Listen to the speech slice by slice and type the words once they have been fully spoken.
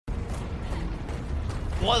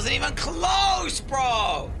Wasn't even close,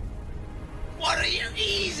 bro! What are you?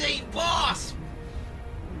 Easy, boss!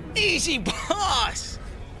 Easy, boss!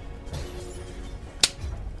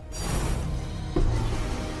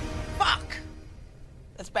 Fuck!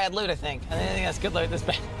 That's bad loot, I think. I think that's good loot, that's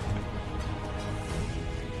bad.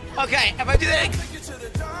 Okay, if I do that...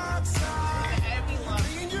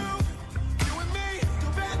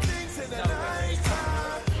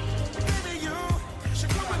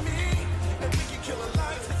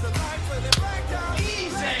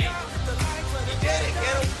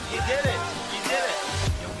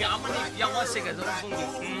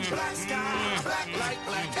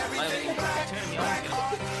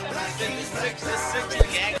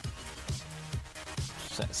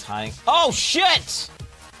 It's hiding. Oh shit!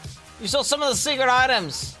 You saw some of the secret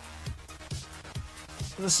items.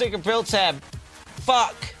 The secret build tab.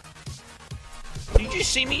 Fuck. Did you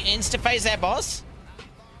see me insta-phase that boss?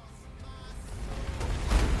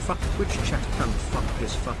 Fuck Twitch chat cunt, fuck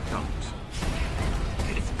this fuck cunt.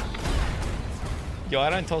 Yo, I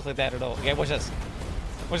don't talk like that at all. Okay, watch this.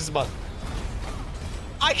 Watch this boss.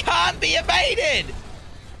 I can't be evaded!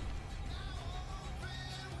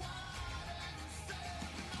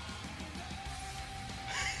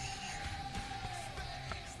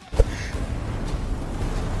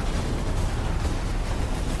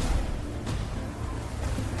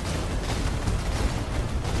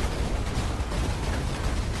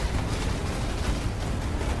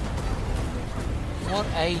 What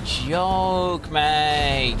a joke,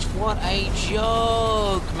 mate. What a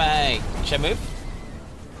joke, mate. Should I move?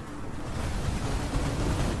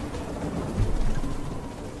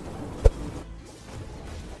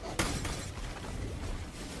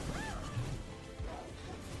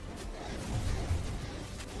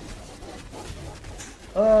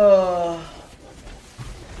 Oh.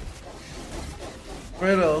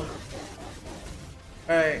 Brutal.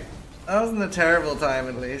 Alright. That wasn't a terrible time,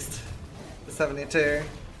 at least. 72.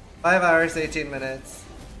 5 hours, 18 minutes.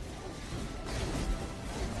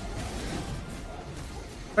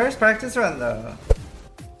 First practice run, though.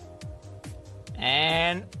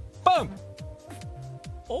 And boom!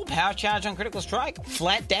 All power charge on critical strike.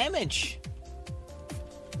 Flat damage.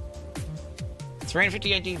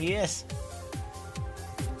 358 DPS.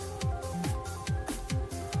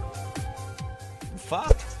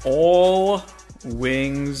 Fuck. All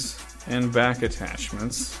wings and back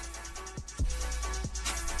attachments.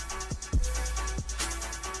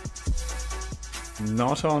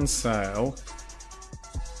 Not on sale.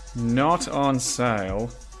 Not on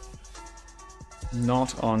sale.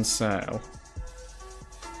 Not on sale.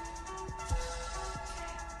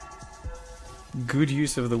 Good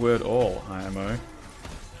use of the word all, IMO.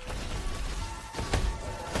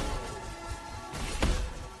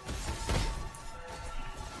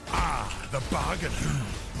 Ah, the bargain.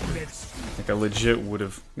 Like I legit would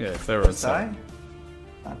have, yeah, if they were on sale.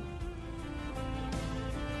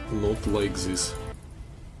 Not like this.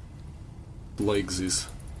 Like this.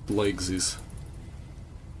 Like this.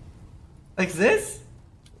 Like this?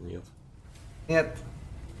 Нет. Нет.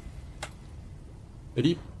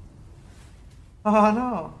 Rip. Oh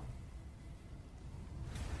no.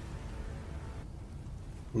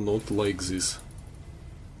 Not like this.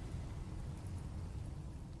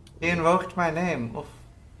 He invoked my name. Oof.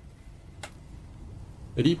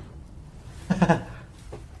 Rip.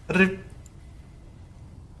 Rip.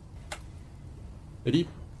 Rip.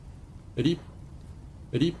 Rip.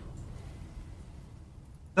 Rip.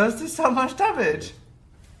 Does this so much damage?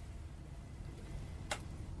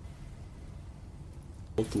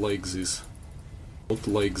 Not like this. Not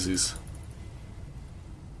like this.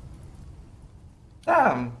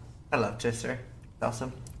 Damn. I love Chester. It's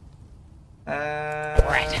awesome.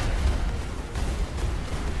 Right.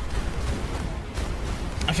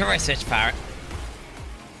 I'm sure I searched Pirate.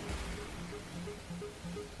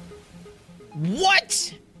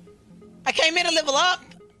 What? I came in to level up.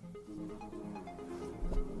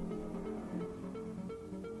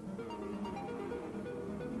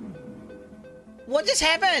 What just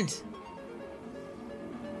happened?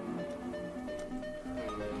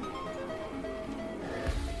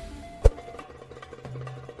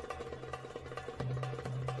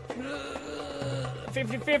 Uh,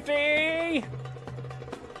 50-50.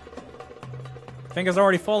 Finger's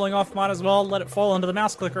already falling off, might as well let it fall into the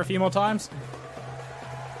mouse clicker a few more times.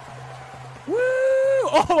 Woo!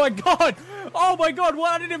 Oh my god! Oh my god,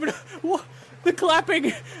 what? I didn't even... What? The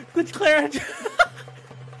clapping! The clarence!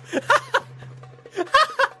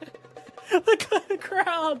 the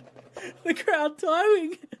crowd! The crowd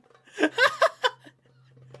timing!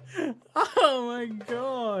 Oh my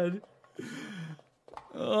god!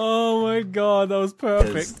 Oh my god, that was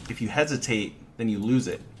perfect. Because if you hesitate, then you lose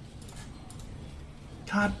it.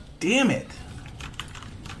 God damn it.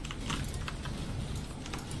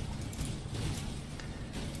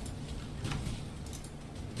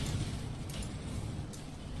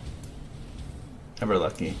 Ever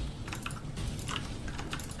lucky.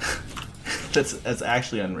 That's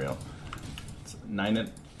actually unreal. It's 10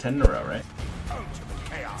 in a row, right?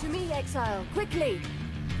 To me, Exile, quickly!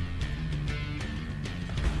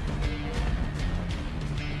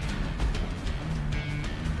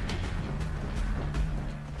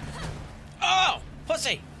 Oh!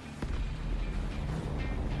 Pussy!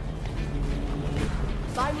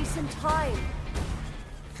 Buy me some time!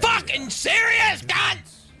 Fucking serious, God!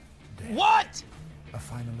 What? A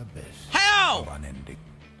final abyss. How? Unending.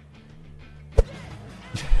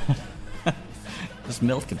 Just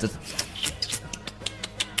milk it. Just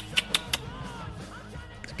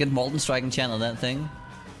get Molten Strike and channel that thing.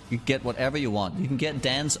 You get whatever you want. You can get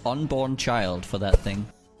Dan's unborn child for that thing.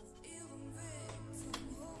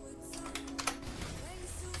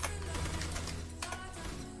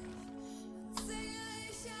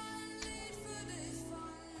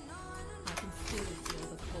 I can still feel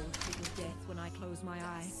the cold chill of death when I close my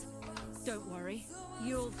eyes. Don't worry,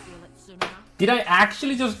 you'll feel it soon enough. Did I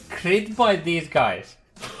actually just crit by these guys?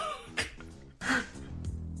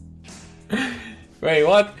 Wait,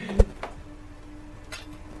 what?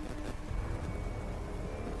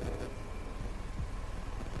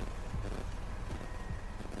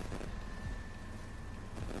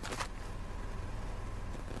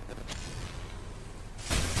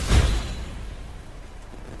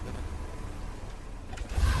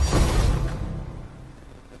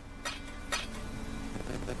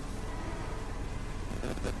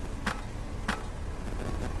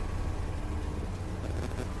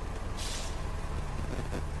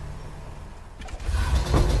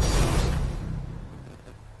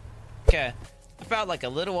 I felt like a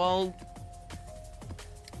little old,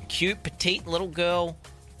 cute, petite little girl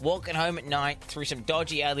walking home at night through some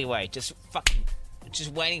dodgy alleyway, just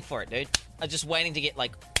waiting for it, dude. I was just waiting to get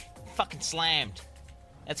like fucking slammed.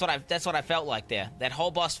 That's what I felt like there. That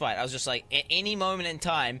whole boss fight, I was just like, at any moment in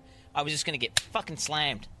time, I was just gonna get fucking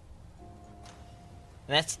slammed.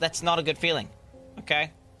 And that's not a good feeling.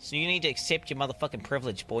 Okay, so you need to accept your motherfucking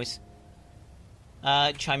privilege, boys.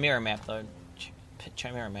 Chimera map though.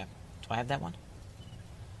 Chimera map. Do I have that one?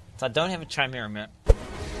 So I don't have a Chimera map.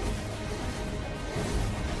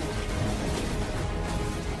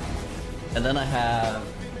 And then I have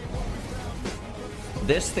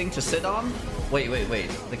this thing to sit on. Wait.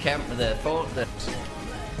 The camera, the phone.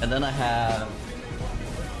 And then I have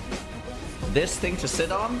this thing to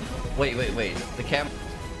sit on. Wait. The camera.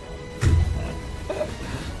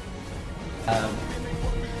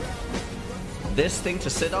 This thing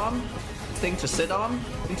to sit on. Thing to sit on.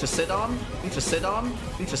 Thing to sit on. Thing to sit on.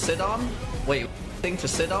 Thing to sit on. Wait. Thing to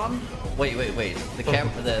sit on. Wait. The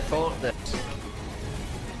camera. The phone.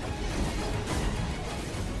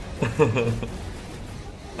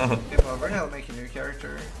 Game over, I'll make a new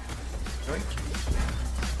character. Joink.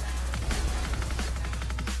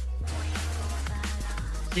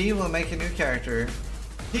 He will make a new character.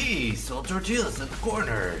 He sold tortillas in the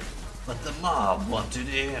corner, but the mob wanted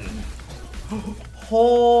in.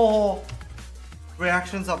 Oh!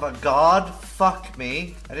 Reactions of a god? Fuck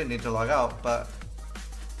me. I didn't need to log out, but...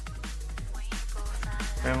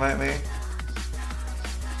 Invite me.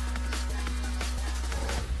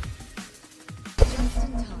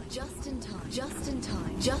 Just in time, just in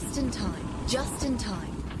time, just in time, just in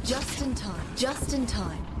time, just in time, just in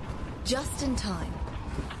time, just in time,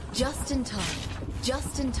 just in time,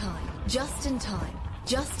 just in time, just in time,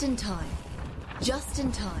 just in time, just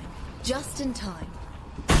in time, just in time,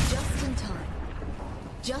 just in time,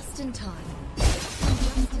 just in time.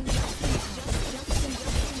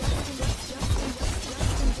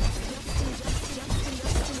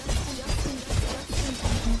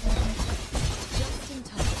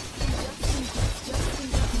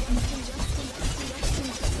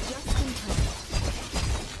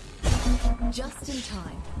 Just in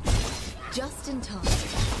time. Just in time.